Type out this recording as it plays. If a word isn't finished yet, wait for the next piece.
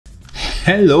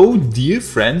Hello, dear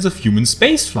friends of human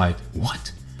spaceflight.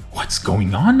 What's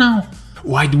going on now?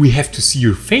 Why do we have to see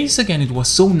your face again? It was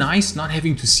so nice not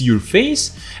having to see your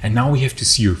face, and now we have to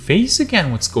see your face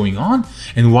again. What's going on?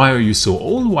 And why are you so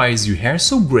old? Why is your hair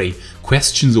so gray?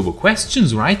 Questions over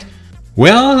questions, right?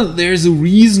 Well, there's a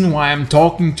reason why I'm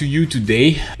talking to you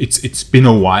today. It's been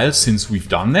a while since we've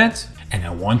done that, and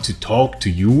I want to talk to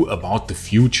you about the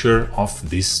future of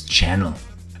this channel.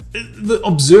 The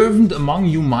observant among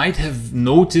you might have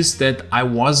noticed that I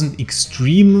wasn't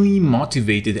extremely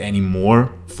motivated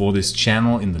anymore for this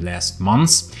channel in the last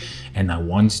months, and I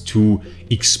want to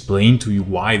explain to you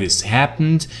why this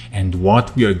happened and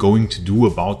what we are going to do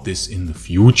about this in the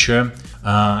future,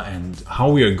 and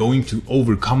how we are going to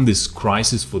overcome this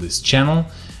crisis for this channel.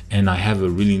 And I have a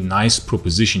really nice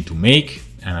proposition to make,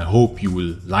 and I hope you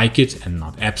will like it and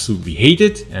not absolutely hate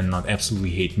it, and not absolutely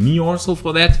hate me also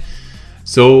for that.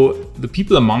 So the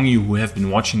people among you who have been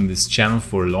watching this channel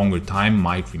for a longer time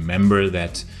might remember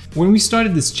that when we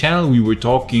started this channel, we were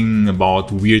talking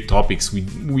about weird topics.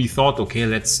 We thought, okay,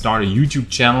 let's start a YouTube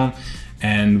channel,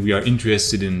 and we are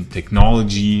interested in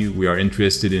technology, we are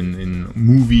interested in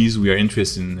movies, we are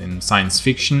interested in science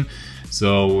fiction.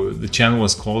 So the channel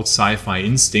was called Sci-Fi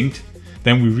Instinct.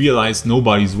 Then we realized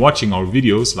nobody's watching our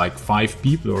videos, like 5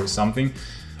 people or something.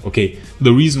 Okay,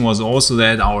 the reason was also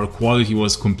that our quality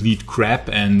was complete crap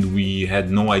and we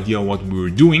had no idea what we were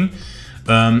doing.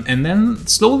 And then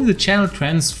slowly the channel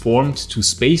transformed to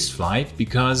spaceflight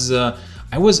because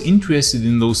I was interested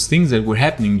in those things that were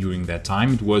happening during that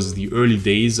time. It was the early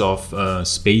days of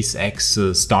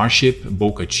SpaceX Starship,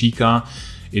 Boca Chica.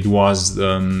 It was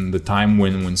the time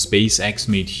when SpaceX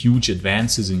made huge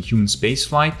advances in human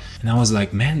spaceflight. And I was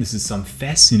like, man, this is some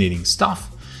fascinating stuff.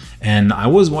 And I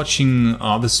was watching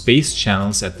other space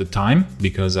channels at the time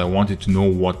because I wanted to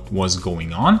know what was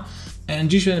going on. And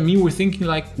Jixuan and me were thinking,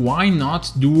 like, why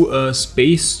not do a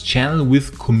space channel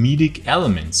with comedic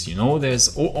elements? You know,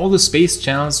 there's all the space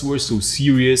channels were so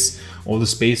serious. All the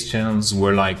space channels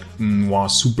were like, wow,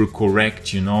 super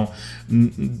correct, you know.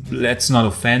 Let's not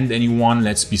offend anyone.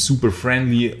 Let's be super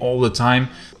friendly all the time.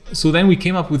 So then we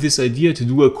came up with this idea to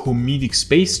do a comedic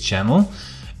space channel.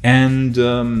 And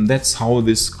that's how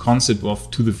this concept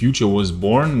of To the Future was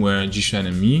born, where Jixuan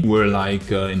and me were like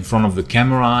in front of the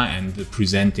camera and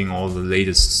presenting all the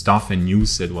latest stuff and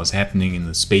news that was happening in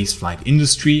the spaceflight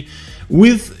industry,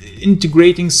 with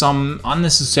integrating some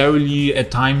unnecessarily, at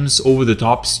times,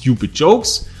 over-the-top stupid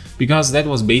jokes, because that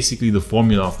was basically the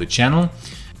formula of the channel.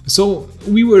 So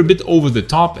we were a bit over the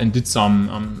top and did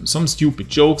some stupid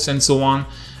jokes and so on.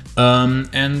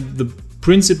 And the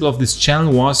principle of this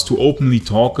channel was to openly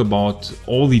talk about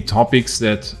all the topics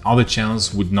that other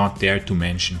channels would not dare to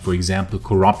mention. For example,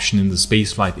 corruption in the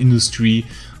spaceflight industry,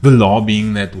 the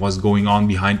lobbying that was going on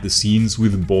behind the scenes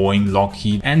with Boeing,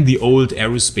 Lockheed and the old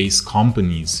aerospace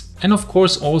companies. And of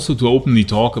course also to openly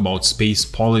talk about space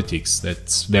politics.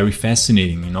 That's very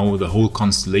fascinating, you know, the whole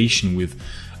constellation with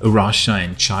Russia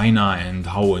and China and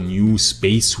how a new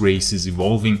space race is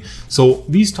evolving. So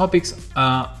these topics,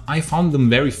 I found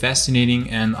them very fascinating,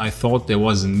 and I thought there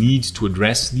was a need to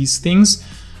address these things.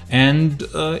 And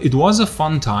it was a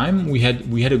fun time. We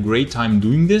had a great time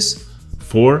doing this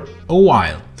for a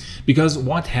while. Because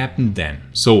what happened then?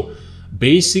 So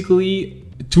basically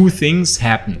 2 things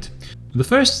happened. The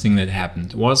first thing that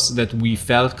happened was that we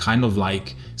felt kind of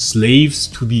like slaves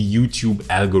to the YouTube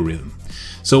algorithm.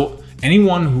 So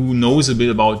anyone who knows a bit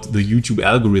about the YouTube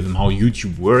algorithm, how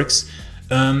YouTube works,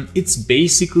 it's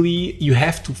basically you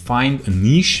have to find a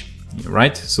niche,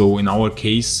 right? So in our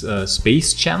case,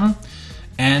 space channel.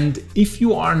 And if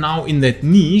you are now in that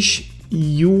niche,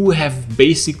 you have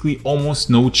basically almost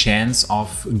no chance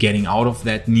of getting out of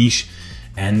that niche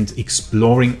and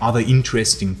exploring other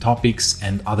interesting topics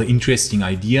and other interesting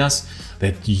ideas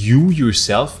that you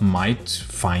yourself might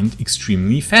find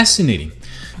extremely fascinating.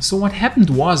 So what happened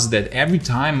was that every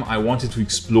time I wanted to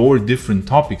explore different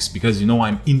topics, because, you know,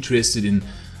 I'm interested in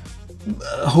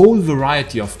a whole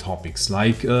variety of topics,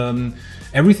 like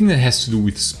everything that has to do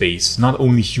with space, not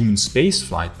only human space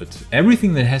flight, but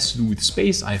everything that has to do with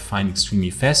space I find extremely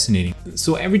fascinating.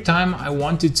 So every time I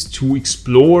wanted to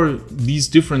explore these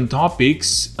different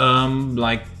topics,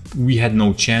 like we had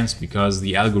no chance because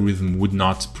the algorithm would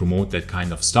not promote that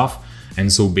kind of stuff. And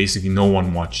so basically no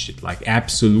one watched it, like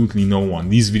absolutely no one.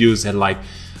 These videos had like,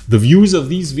 the views of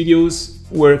these videos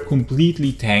were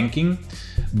completely tanking.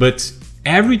 But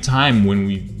every time when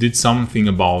we did something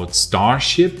about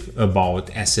Starship, about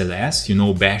SLS, you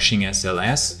know, bashing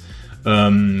SLS,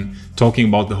 talking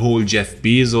about the whole Jeff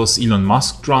Bezos, Elon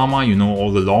Musk drama, you know,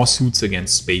 all the lawsuits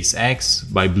against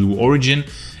SpaceX by Blue Origin,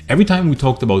 every time we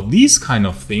talked about these kind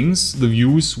of things, the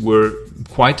views were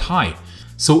quite high.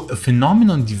 So a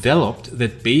phenomenon developed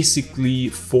that basically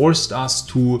forced us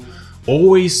to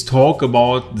always talk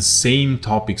about the same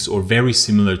topics or very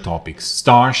similar topics.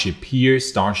 Starship here,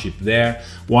 Starship there,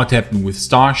 what happened with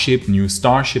Starship, new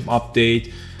Starship update,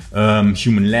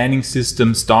 human landing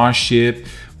system, Starship,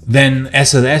 then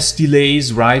SLS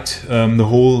delays, right? The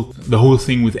whole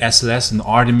thing with SLS and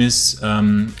Artemis,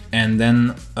 and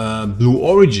then Blue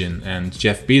Origin and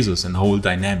Jeff Bezos and the whole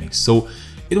dynamics. So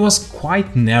it was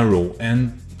quite narrow,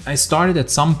 and I started at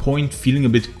some point feeling a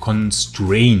bit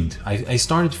constrained. I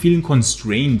started feeling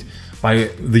constrained by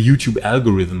the YouTube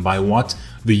algorithm, by what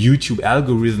the YouTube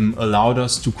algorithm allowed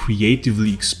us to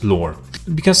creatively explore.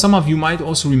 Because some of you might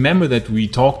also remember that we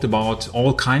talked about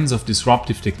all kinds of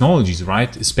disruptive technologies,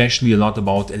 right? Especially a lot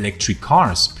about electric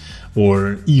cars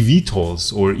or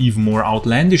eVTOLs or even more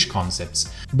outlandish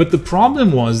concepts. But the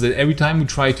problem was that every time we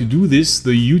tried to do this,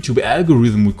 the YouTube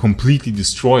algorithm would completely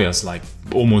destroy us. Like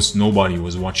almost nobody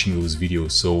was watching those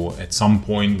videos. So at some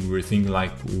point we were thinking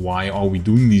like, why are we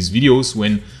doing these videos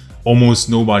when almost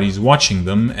nobody's watching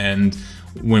them? And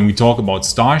when we talk about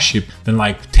Starship, then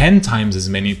like 10 times as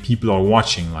many people are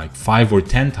watching, like 5 or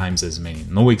 10 times as many,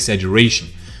 no exaggeration.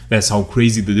 That's how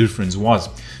crazy the difference was.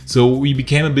 So we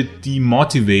became a bit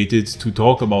demotivated to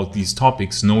talk about these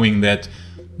topics, knowing that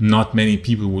not many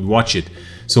people would watch it.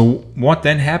 So what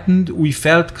then happened? We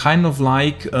felt kind of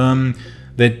like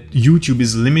that YouTube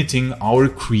is limiting our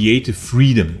creative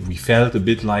freedom. We felt a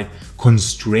bit like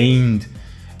constrained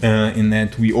in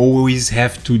that we always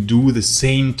have to do the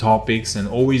same topics and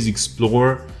always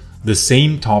explore the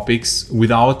same topics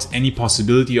without any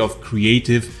possibility of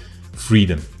creative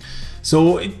freedom.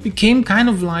 So it became kind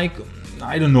of like,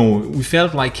 I don't know, we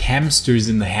felt like hamsters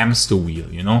in the hamster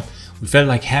wheel, you know? We felt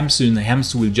like hamster in the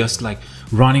hamster wheel, just like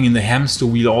running in the hamster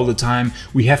wheel all the time.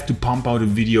 We have to pump out a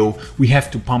video. We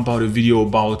have to pump out a video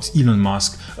about Elon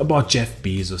Musk, about Jeff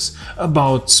Bezos,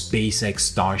 about SpaceX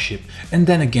Starship, and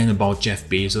then again about Jeff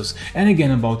Bezos, and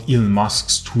again about Elon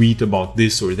Musk's tweet about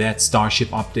this or that Starship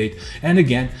update, and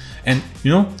again. And you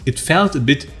know, it felt a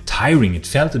bit tiring. It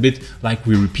felt a bit like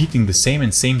we're repeating the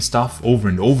same stuff over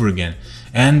and over again.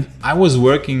 And I was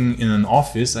working in an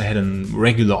office. I had a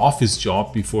regular office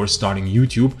job before starting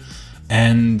YouTube.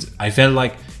 And I felt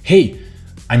like, hey,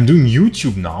 I'm doing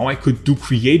YouTube now. I could do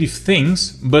creative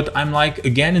things, but I'm like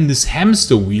again in this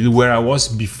hamster wheel where I was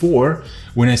before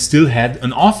when I still had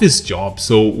an office job.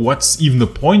 So what's even the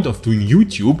point of doing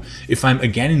YouTube if I'm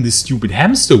again in this stupid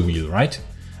hamster wheel, right?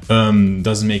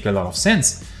 Doesn't make a lot of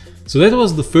sense. So that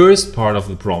was the first part of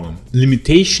the problem.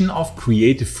 Limitation of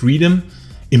creative freedom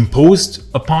imposed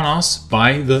upon us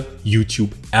by the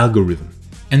YouTube algorithm.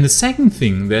 And the second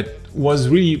thing that was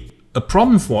really a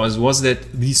problem for us was that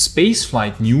these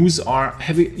spaceflight news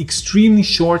have an extremely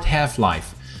short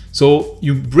half-life. So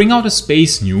you bring out a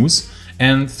space news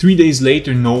and 3 days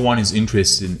later no one is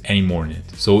interested anymore in it.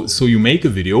 So you make a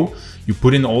video, you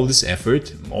put in all this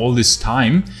effort, all this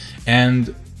time,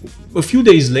 and a few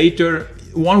days later,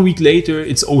 1 week later,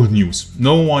 it's old news.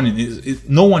 No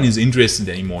one is interested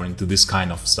anymore into this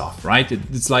kind of stuff, right?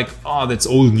 It's like, oh, that's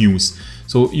old news.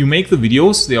 So you make the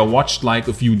videos, they are watched like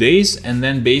a few days, and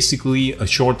then basically a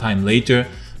short time later,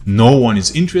 no one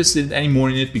is interested anymore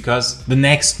in it because the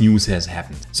next news has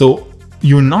happened. So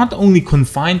you're not only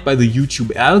confined by the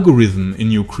YouTube algorithm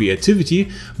in your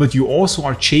creativity, but you also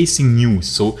are chasing news.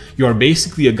 So you are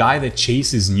basically a guy that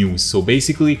chases news. So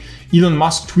basically Elon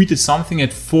Musk tweeted something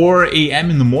at 4 a.m.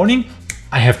 in the morning.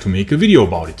 I have to make a video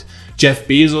about it. Jeff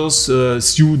Bezos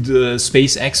sued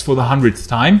SpaceX for the 100th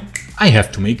time. I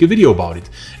have to make a video about it.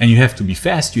 And you have to be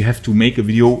fast. You have to make a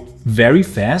video very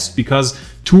fast because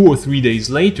 2 or 3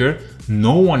 days later,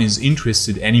 no one is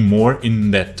interested anymore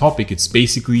in that topic. It's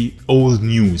basically old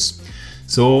news.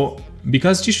 So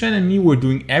because Jixuan and me were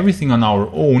doing everything on our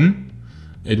own,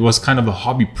 it was kind of a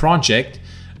hobby project,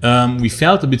 we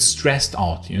felt a bit stressed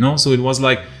out, you know? So it was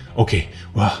like, okay,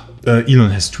 well,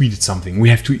 Elon has tweeted something. We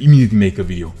have to immediately make a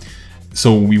video.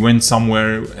 So we went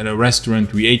somewhere at a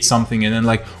restaurant, we ate something, and then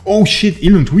like, oh shit,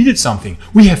 Elon tweeted something.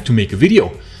 We have to make a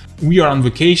video. We are on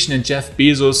vacation and Jeff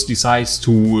Bezos decides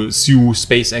to sue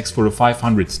SpaceX for the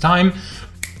 500th time.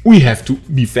 We have to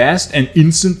be fast and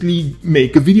instantly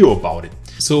make a video about it.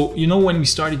 So, you know, when we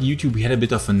started YouTube, we had a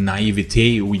bit of a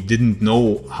naivete. We didn't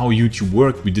know how YouTube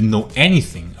worked. We didn't know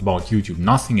anything about YouTube,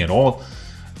 nothing at all.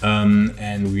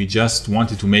 And we just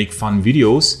wanted to make fun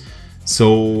videos.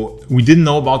 So we didn't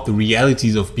know about the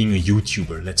realities of being a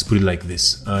YouTuber. Let's put it like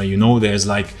this. You know, there's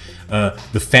like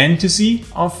the fantasy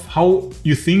of how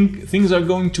you think things are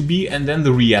going to be and then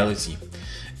the reality.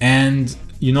 And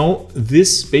you know,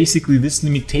 this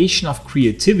limitation of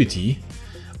creativity,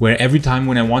 where every time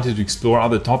when I wanted to explore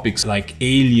other topics like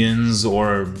aliens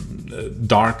or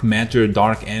dark matter,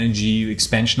 dark energy,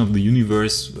 expansion of the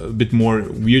universe, a bit more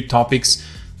weird topics,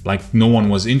 like no one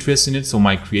was interested in it. So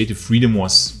my creative freedom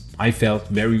was, I felt,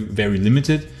 very, very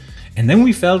limited. And then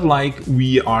we felt like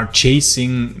we are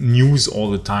chasing news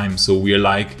all the time. So we are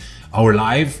like, our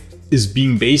life is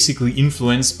being basically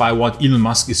influenced by what Elon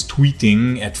Musk is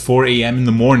tweeting at 4 a.m. in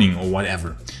the morning or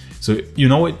whatever. So, you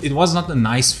know, it was not a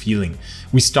nice feeling.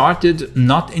 We started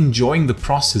not enjoying the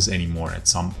process anymore at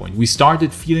some point. We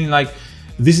started feeling like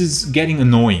this is getting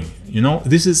annoying, you know,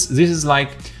 this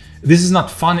is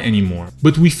not fun anymore.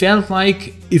 But we felt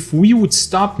like if we would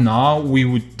stop now, we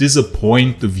would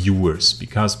disappoint the viewers,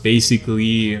 because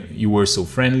basically you were so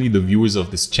friendly. The viewers of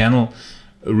this channel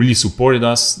really supported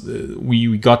us.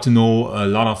 We got to know a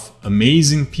lot of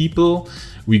amazing people.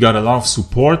 We got a lot of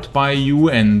support by you,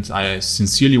 and I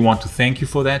sincerely want to thank you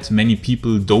for that. Many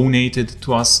people donated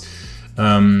to us.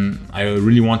 I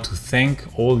really want to thank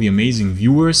all the amazing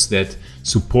viewers that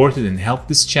supported and helped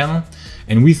this channel.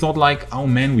 And we thought like, oh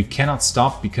man, we cannot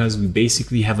stop, because we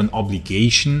basically have an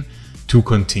obligation to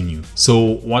continue. So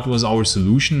what was our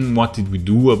solution? What did we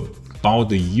do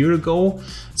about a year ago?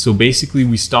 So basically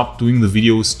we stopped doing the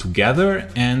videos together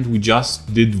and we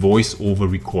just did voiceover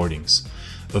recordings.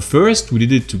 First we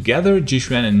did it together,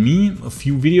 Jixuan and me, a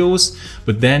few videos,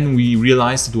 but then we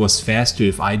realized it was faster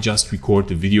if I just record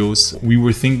the videos. We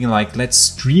were thinking like, let's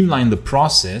streamline the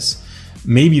process.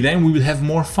 Maybe then we will have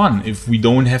more fun if we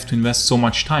don't have to invest so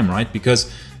much time, right?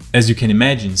 Because as you can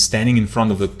imagine, standing in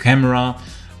front of the camera,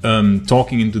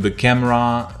 talking into the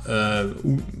camera,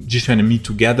 Jixuan and me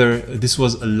together, this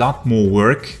was a lot more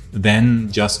work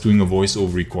than just doing a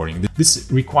voiceover recording. This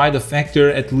required a factor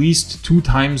at least 2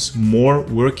 times more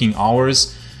working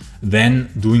hours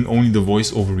than doing only the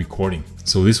voiceover recording.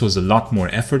 So this was a lot more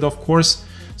effort, of course.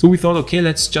 So we thought, okay,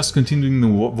 let's just continue doing the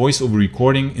voiceover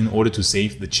recording in order to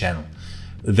save the channel.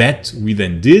 That we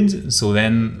then did. So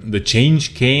then the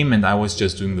change came and I was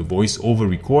just doing the voiceover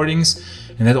recordings,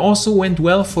 and that also went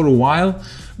well for a while.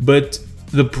 But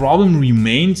the problem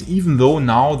remained, even though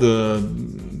now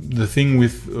the thing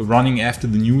with running after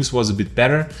the news was a bit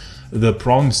better, the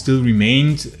problem still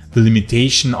remained, the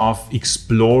limitation of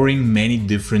exploring many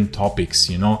different topics.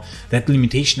 You know, that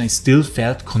limitation, I still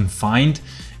felt confined,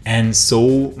 and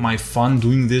so my fun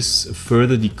doing this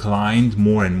further declined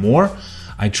more and more.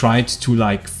 I tried to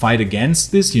like fight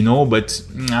against this, you know, but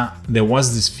there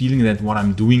was this feeling that what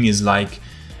I'm doing is like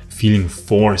feeling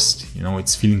forced, you know,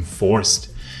 it's feeling forced.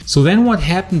 So then what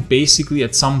happened basically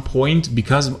at some point,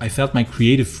 because I felt my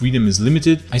creative freedom is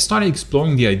limited, I started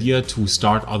exploring the idea to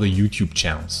start other YouTube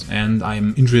channels. And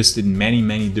I'm interested in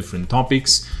many different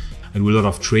topics. I do a lot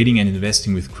of trading and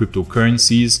investing with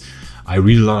cryptocurrencies. I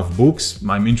read a lot of books.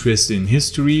 I'm interested in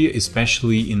history,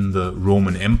 especially in the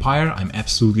Roman Empire. I'm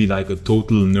absolutely like a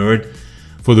total nerd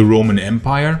for the Roman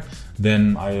Empire.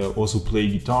 Then I also play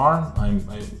guitar.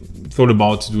 I thought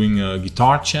about doing a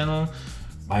guitar channel.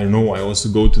 I don't know, I also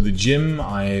go to the gym.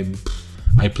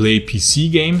 I play PC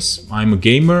games. I'm a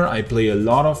gamer. I play a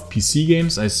lot of PC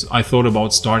games. I thought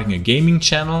about starting a gaming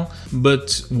channel.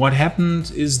 But what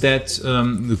happened is that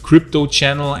the crypto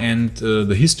channel and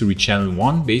the history channel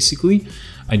won, basically.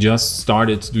 I just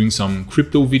started doing some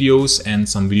crypto videos and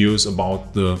some videos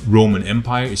about the Roman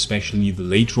Empire, especially the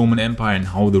late Roman Empire and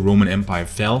how the Roman Empire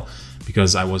fell,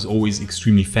 because I was always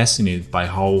extremely fascinated by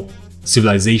how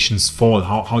civilizations fall.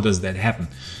 How does that happen?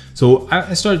 So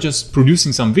I started just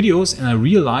producing some videos, and I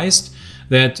realized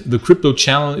that the crypto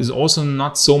channel is also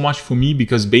not so much for me,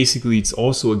 because basically it's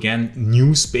also again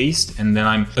news based, and then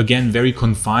I'm again very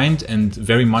confined and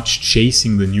very much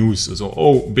chasing the news. So,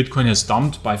 oh, Bitcoin has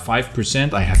dumped by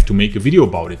 5%, I have to make a video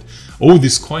about it. Oh,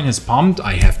 this coin has pumped,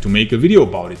 I have to make a video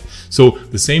about it. So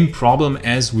the same problem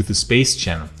as with the space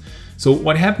channel. So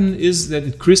what happened is that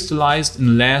it crystallized in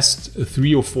the last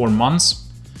 3 or 4 months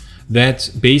that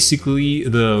basically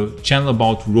the channel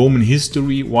about Roman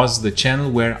history was the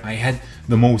channel where I had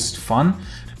the most fun,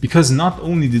 because not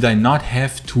only did I not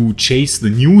have to chase the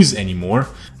news anymore,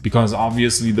 because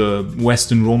obviously the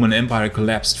Western Roman Empire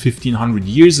collapsed 1500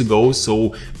 years ago,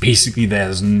 so basically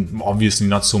there's obviously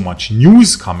not so much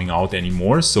news coming out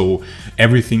anymore, so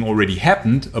everything already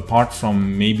happened apart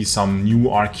from maybe some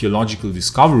new archaeological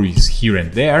discoveries here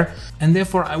and there, and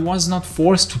therefore I was not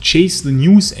forced to chase the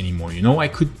news anymore. You know, I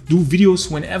could do videos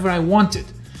whenever I wanted,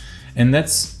 and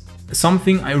that's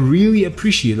something I really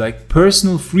appreciate. Like,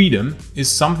 personal freedom is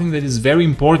something that is very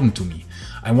important to me.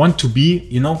 I want to be,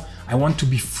 you know, I want to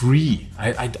be free.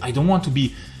 I don't want to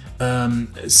be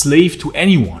slave to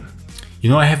anyone. You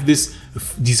know, I have this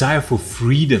desire for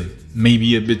freedom.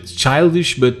 Maybe a bit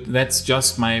childish, but that's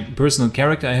just my personal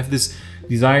character. I have this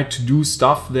desire to do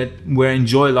stuff where I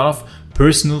enjoy a lot of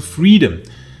personal freedom.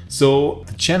 So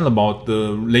the channel about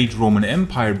the late Roman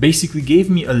Empire basically gave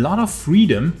me a lot of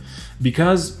freedom,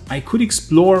 because I could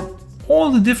explore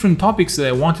all the different topics that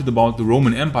I wanted about the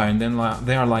Roman Empire, and then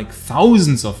there are like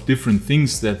thousands of different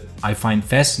things that I find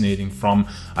fascinating, from,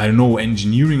 I don't know,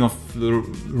 engineering of the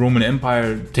Roman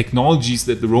Empire, technologies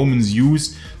that the Romans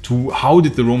used, to how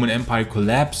did the Roman Empire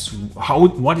collapse,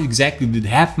 what exactly did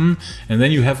happen. And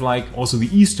then you have like also the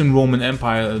Eastern Roman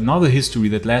Empire, another history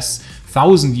that lasts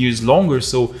 1,000 years longer.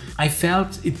 So I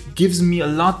felt it gives me a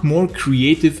lot more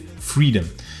creative freedom.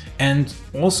 And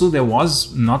also there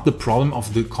was not the problem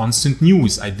of the constant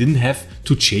news. I didn't have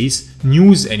to chase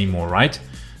news anymore, right?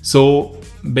 So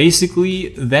basically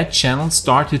that channel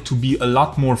started to be a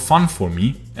lot more fun for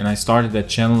me. And I started that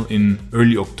channel in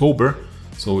early October.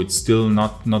 So it's still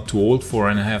not too old,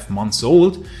 4.5 months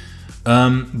old.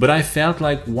 But I felt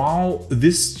like, wow,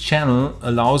 this channel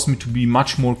allows me to be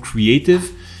much more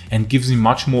creative and gives me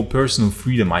much more personal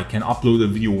freedom. I can upload a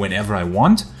video whenever I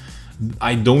want.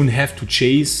 I don't have to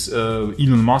chase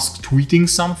Elon Musk tweeting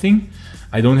something.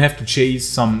 I don't have to chase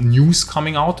some news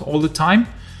coming out all the time.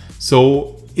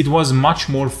 So it was much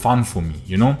more fun for me,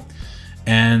 you know?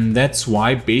 And that's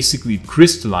why basically it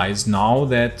crystallized now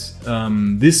that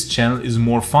this channel is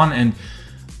more fun. And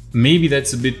maybe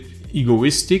that's a bit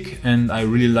egoistic, and I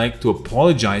really like to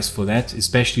apologize for that,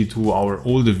 especially to our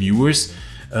older viewers.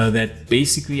 That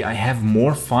basically I have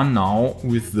more fun now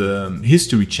with the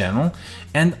history channel,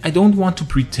 and I don't want to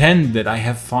pretend that I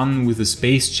have fun with the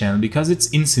space channel, because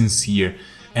it's insincere.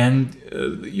 And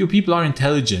you people are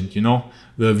intelligent, you know.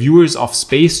 The viewers of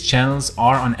space channels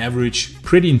are on average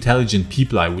pretty intelligent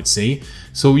people, I would say.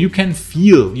 So you can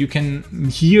feel, you can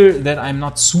hear that I'm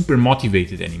not super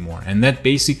motivated anymore, and that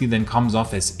basically then comes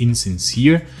off as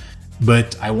insincere.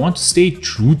 But I want to stay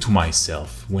true to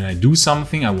myself. When I do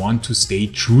something, I want to stay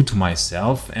true to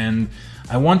myself, and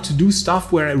I want to do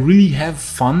stuff where I really have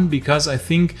fun, because I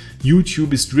think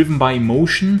YouTube is driven by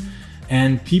emotion,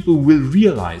 and people will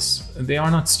realize, they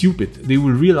are not stupid, they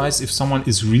will realize if someone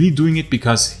is really doing it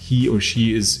because he or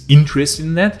she is interested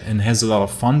in that and has a lot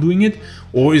of fun doing it,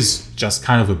 or is just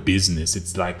kind of a business.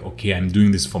 It's like, okay, I'm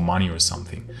doing this for money or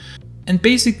something. And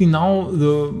basically now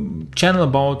the channel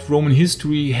about Roman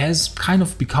history has kind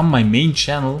of become my main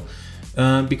channel,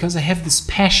 because I have this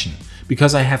passion,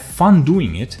 because I have fun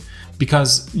doing it,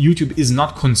 because YouTube is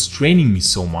not constraining me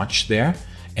so much there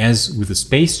as with the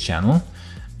space channel.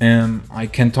 I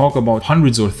can talk about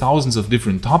hundreds or thousands of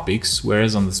different topics,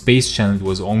 whereas on the space channel it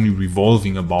was only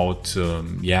revolving about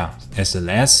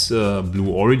SLS, Blue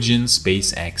Origin,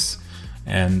 SpaceX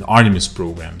and Artemis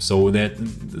program. So that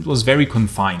it was very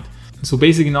confined. So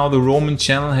basically now the Roman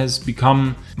channel has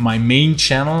become my main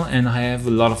channel, and I have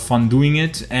a lot of fun doing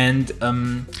it. And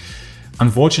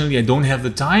unfortunately I don't have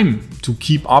the time to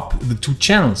keep up the two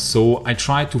channels. So I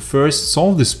tried to first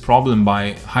solve this problem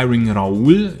by hiring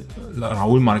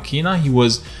Raul Marquena. He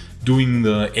was doing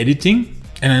the editing,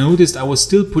 and I noticed I was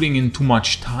still putting in too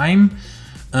much time,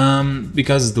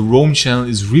 because the Rome channel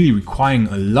is really requiring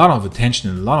a lot of attention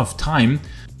and a lot of time.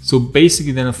 So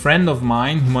basically then a friend of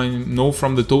mine whom I know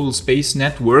from the Total Space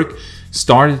Network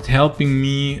started helping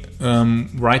me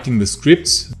writing the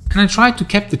scripts, and I tried to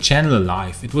keep the channel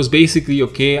alive. It was basically,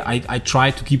 okay, I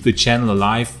tried to keep the channel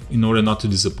alive in order not to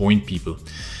disappoint people.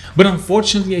 But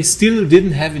unfortunately I still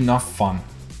didn't have enough fun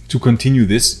to continue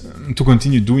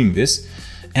doing this.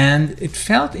 And it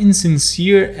felt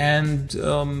insincere, and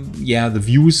the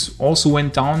views also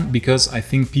went down, because I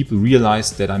think people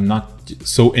realized that I'm not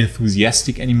so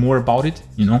enthusiastic anymore about it,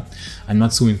 you know. I'm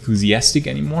not so enthusiastic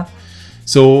anymore.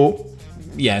 So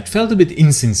yeah, it felt a bit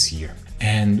insincere.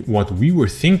 And what we were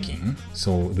thinking,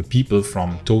 so the people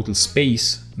from Total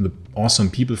Space, the awesome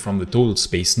people from the Total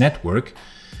Space Network,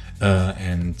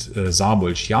 and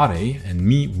Zabol Shiare and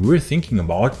me, we were thinking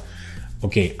about,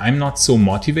 okay, I'm not so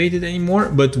motivated anymore,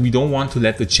 but we don't want to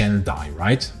let the channel die,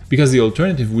 right? Because the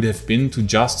alternative would have been to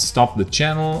just stop the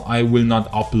channel. I will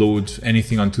not upload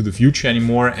anything onto the future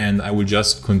anymore, and I will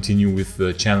just continue with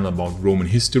the channel about Roman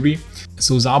history.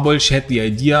 So Zabolsh had the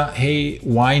idea, hey,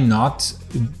 why not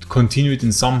continue it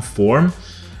in some form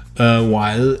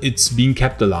while it's being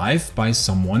kept alive by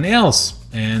someone else?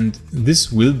 And this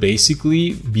will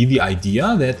basically be the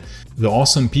idea that the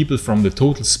awesome people from the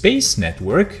Total Space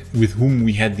Network, with whom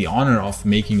we had the honor of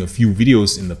making a few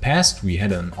videos in the past, we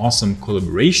had an awesome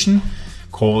collaboration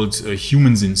called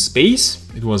Humans in Space.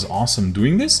 It was awesome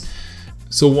doing this.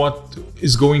 So what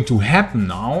is going to happen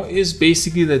now is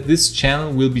basically that this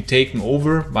channel will be taken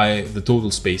over by the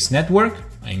Total Space Network.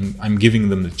 I'm giving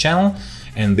them the channel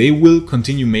and they will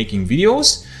continue making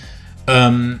videos.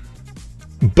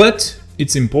 But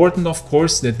it's important, of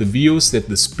course, that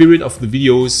the spirit of the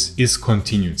videos is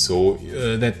continued. So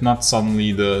that not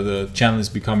suddenly the channel is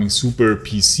becoming super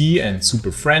PC and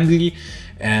super friendly,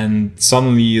 and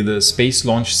suddenly the space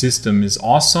launch system is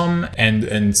awesome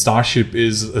and Starship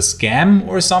is a scam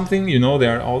or something. You know,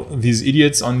 there are all these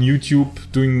idiots on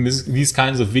YouTube doing these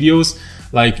kinds of videos.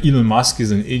 Like Elon Musk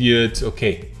is an idiot.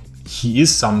 Okay, he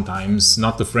is sometimes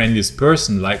not the friendliest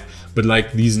person, but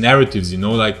like these narratives, you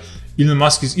know, like Elon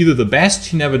Musk is either the best,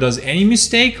 he never does any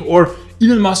mistake, or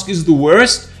Elon Musk is the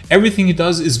worst, everything he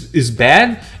does is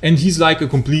bad, and he's like a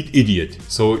complete idiot.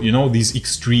 So, you know, these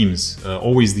extremes,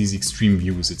 always these extreme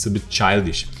views, it's a bit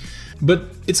childish. But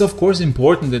it's of course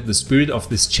important that the spirit of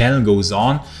this channel goes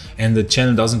on and the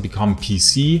channel doesn't become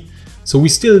PC. So we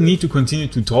still need to continue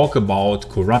to talk about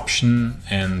corruption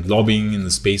and lobbying in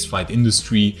the spaceflight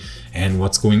industry and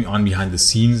what's going on behind the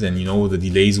scenes, and, you know, the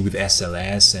delays with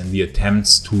SLS and the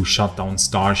attempts to shut down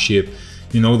Starship,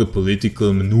 you know, the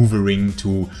political maneuvering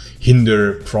to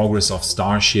hinder progress of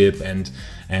Starship and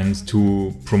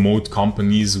to promote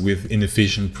companies with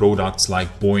inefficient products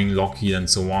like Boeing, Lockheed and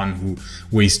so on, who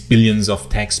waste billions of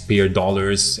taxpayer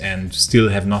dollars and still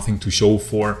have nothing to show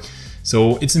for.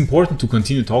 So it's important to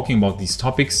continue talking about these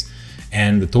topics,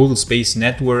 and the Total Space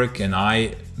Network and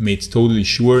I made totally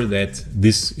sure that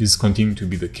this is continuing to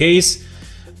be the case.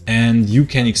 And you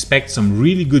can expect some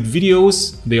really good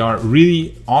videos. They are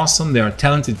really awesome. There are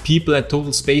talented people at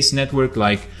Total Space Network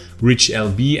like Rich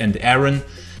LB and Aaron.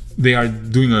 They are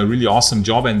doing a really awesome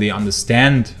job and they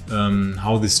understand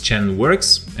how this channel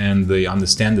works, and they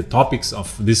understand the topics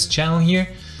of this channel here.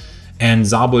 And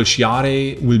Zabol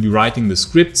Shiare will be writing the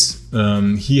scripts.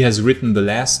 He has written the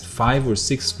last 5 or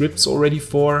 6 scripts already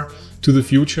for To the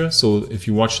Future. So if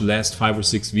you watch the last 5 or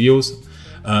 6 videos,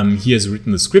 he has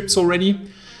written the scripts already.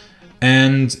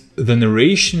 And the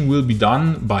narration will be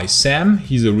done by Sam.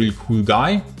 He's a really cool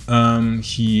guy.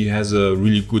 He has a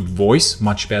really good voice,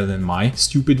 much better than my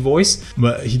stupid voice,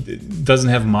 but he doesn't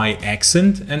have my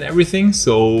accent and everything.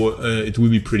 So it will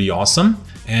be pretty awesome.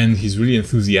 And he's really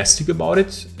enthusiastic about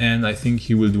it, and I think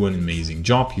he will do an amazing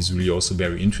job. He's really also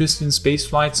very interested in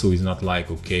spaceflight, so he's not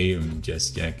like, okay, I'm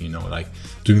just, you know, like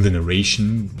doing the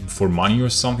narration for money or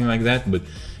something like that, but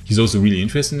he's also really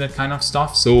interested in that kind of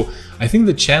stuff. So I think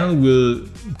the channel will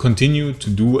continue to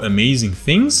do amazing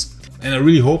things, and I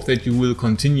really hope that you will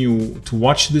continue to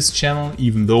watch this channel,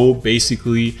 even though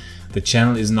basically the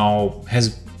channel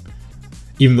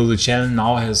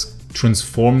now has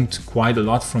transformed quite a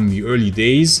lot from the early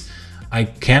days. I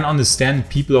can understand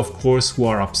people, of course, who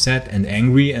are upset and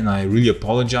angry, and I really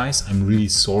apologize. I'm really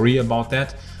sorry about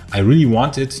that. I really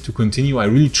wanted to continue. I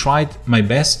really tried my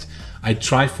best. I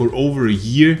tried for over a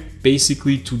year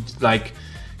basically to like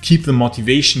keep the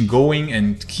motivation going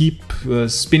and keep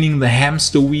spinning the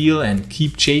hamster wheel and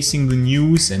keep chasing the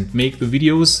news and make the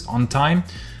videos on time.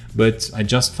 But I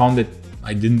just found that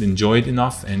I didn't enjoy it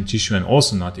enough, and Jixuan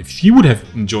also not. If she would have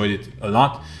enjoyed it a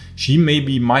lot, she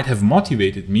might have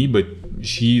motivated me, but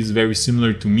she is very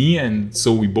similar to me, and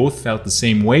so we both felt the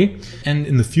same way. And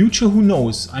in the future, who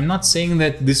knows? I'm not saying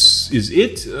that this is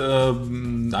it.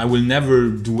 I will never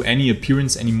do any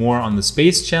appearance anymore on the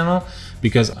Space Channel,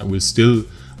 because I will still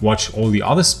watch all the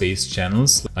other space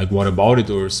channels, like What About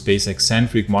It or Space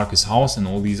Eccentric, Marcus House, and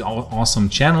all these awesome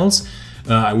channels.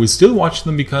 I will still watch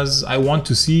them because I want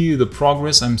to see the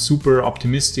progress. I'm super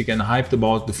optimistic and hyped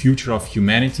about the future of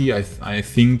humanity. I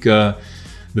think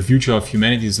the future of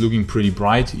humanity is looking pretty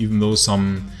bright, even though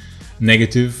some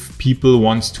negative people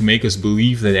want to make us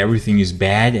believe that everything is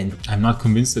bad, and I'm not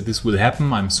convinced that this will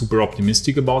happen. I'm super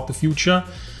optimistic about the future,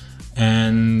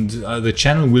 and the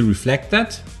channel will reflect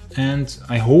that. And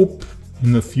I hope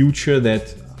in the future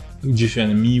that Jixuan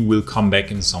and me will come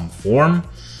back in some form.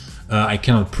 I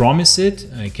cannot promise it.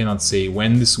 I cannot say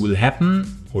when this will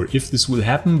happen or if this will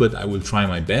happen, but I will try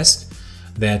my best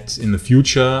that in the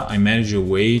future I manage a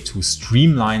way to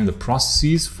streamline the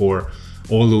processes for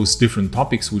all those different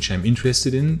topics which I'm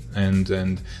interested in, and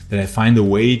that I find a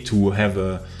way to have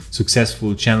a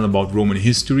successful channel about Roman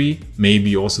history,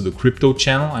 maybe also the crypto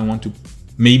channel. I want to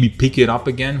maybe pick it up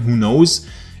again, who knows,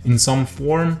 in some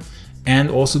form.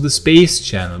 And also the space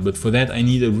channel, but for that I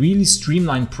need a really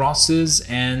streamlined process,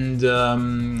 and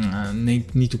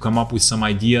need to come up with some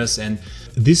ideas, and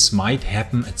this might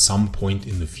happen at some point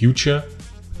in the future.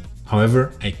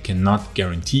 However, I cannot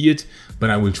guarantee it,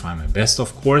 but I will try my best,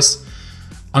 of course.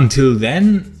 Until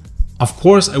then, Of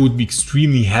course, I would be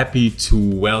extremely happy to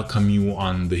welcome you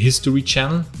on the History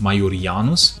channel,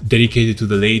 Majorianus, dedicated to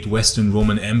the late Western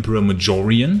Roman Emperor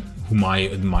Majorian, whom I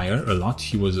admire a lot.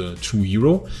 He was a true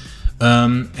hero.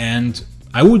 And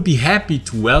I would be happy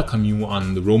to welcome you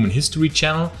on the Roman History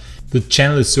channel. The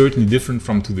channel is certainly different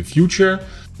from To the Future,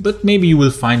 but maybe you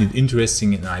will find it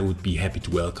interesting and I would be happy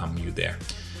to welcome you there.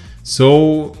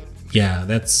 So yeah,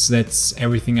 that's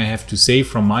everything I have to say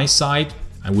from my side.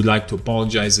 I would like to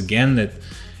apologize again that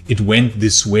it went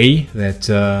this way,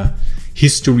 that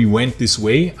history went this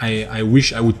way. I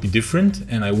wish I would be different,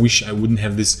 and I wish I wouldn't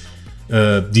have this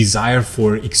desire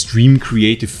for extreme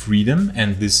creative freedom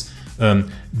and this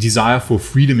desire for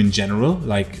freedom in general,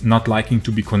 like not liking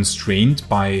to be constrained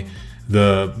by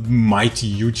the mighty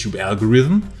YouTube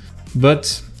algorithm.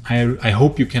 But I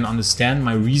hope you can understand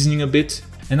my reasoning a bit.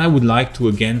 And I would like to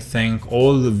again thank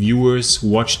all the viewers who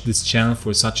watched this channel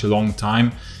for such a long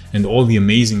time, and all the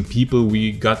amazing people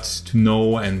we got to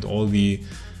know, and all the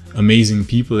amazing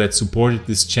people that supported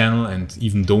this channel and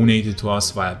even donated to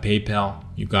us via PayPal.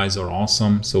 You guys are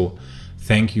awesome. So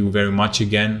thank you very much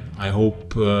again. I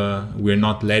hope we're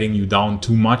not letting you down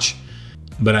too much,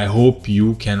 but I hope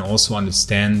you can also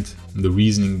understand the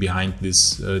reasoning behind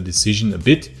this decision a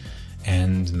bit.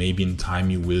 And maybe in time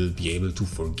you will be able to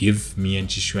forgive me and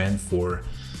Jixuan for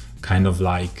kind of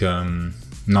like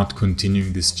not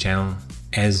continuing this channel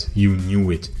as you knew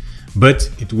it.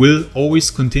 But it will always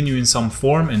continue in some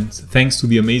form, and thanks to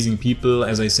the amazing people,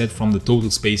 as I said, from the Total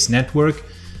Space Network,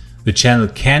 the channel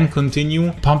can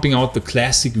continue pumping out the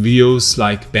classic videos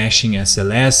like bashing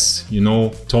SLS, you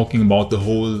know, talking about the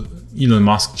whole Elon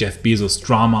Musk, Jeff Bezos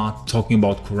drama, talking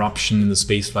about corruption in the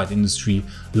spaceflight industry,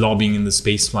 lobbying in the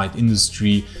spaceflight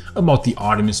industry, about the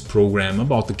Artemis program,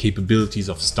 about the capabilities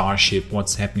of Starship,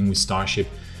 what's happening with Starship,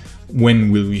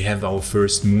 when will we have our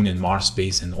first moon and Mars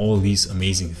base, and all these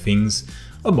amazing things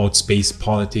about space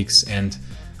politics and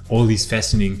all these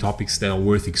fascinating topics that are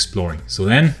worth exploring. So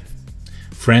then,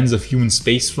 friends of human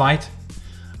spaceflight,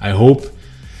 I hope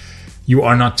you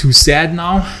are not too sad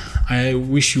now. I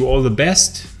wish you all the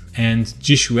best. And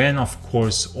Jixuan, of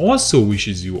course, also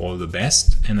wishes you all the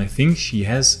best. And I think she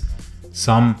has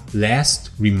some last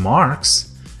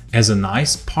remarks as a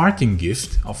nice parting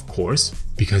gift, of course,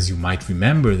 because you might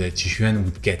remember that Jixuan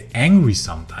would get angry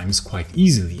sometimes quite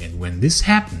easily. And when this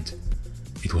happened,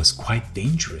 it was quite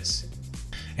dangerous.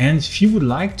 And she would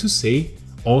like to say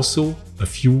also a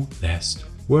few last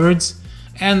words.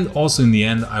 And also in the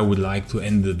end, I would like to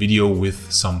end the video with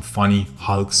some funny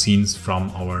Hulk scenes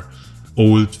from our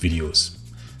old videos.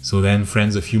 So then,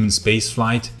 friends of human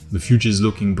spaceflight, the future is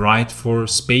looking bright for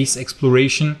space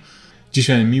exploration.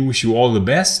 Jixuan and me wish you all the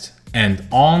best, and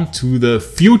on to the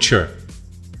future.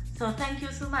 So thank you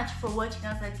so much for watching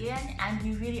us again, and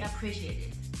we really appreciate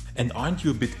it. And aren't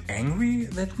you a bit angry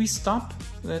that we stop,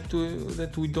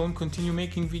 that we don't continue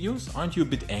making videos? Aren't you a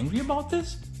bit angry about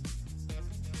this?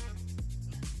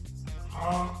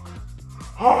 Hulk!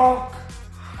 Hulk!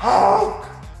 Hulk!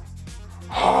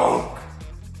 Hulk!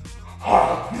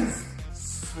 Hulk is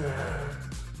sad.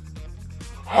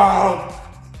 Hulk!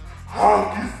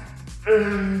 Hulk is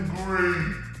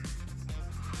angry.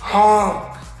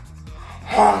 Hulk!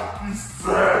 Hulk is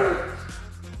sad.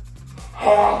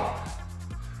 Hulk!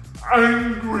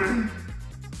 Angry.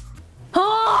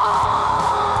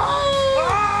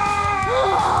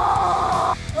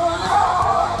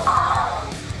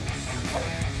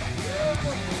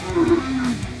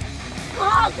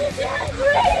 Hulk is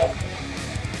angry!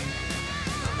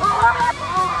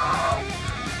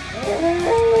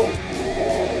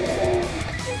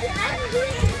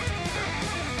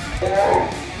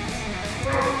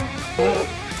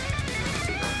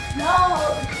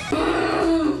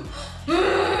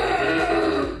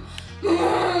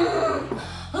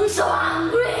 I'm so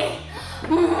hungry!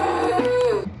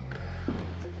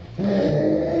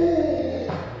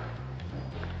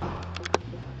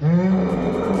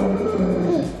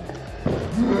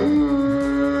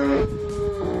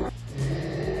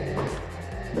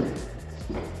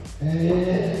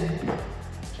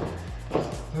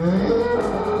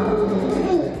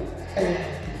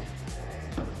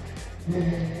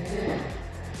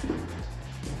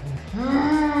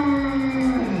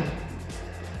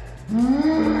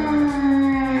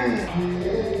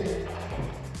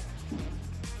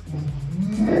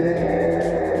 Yeah.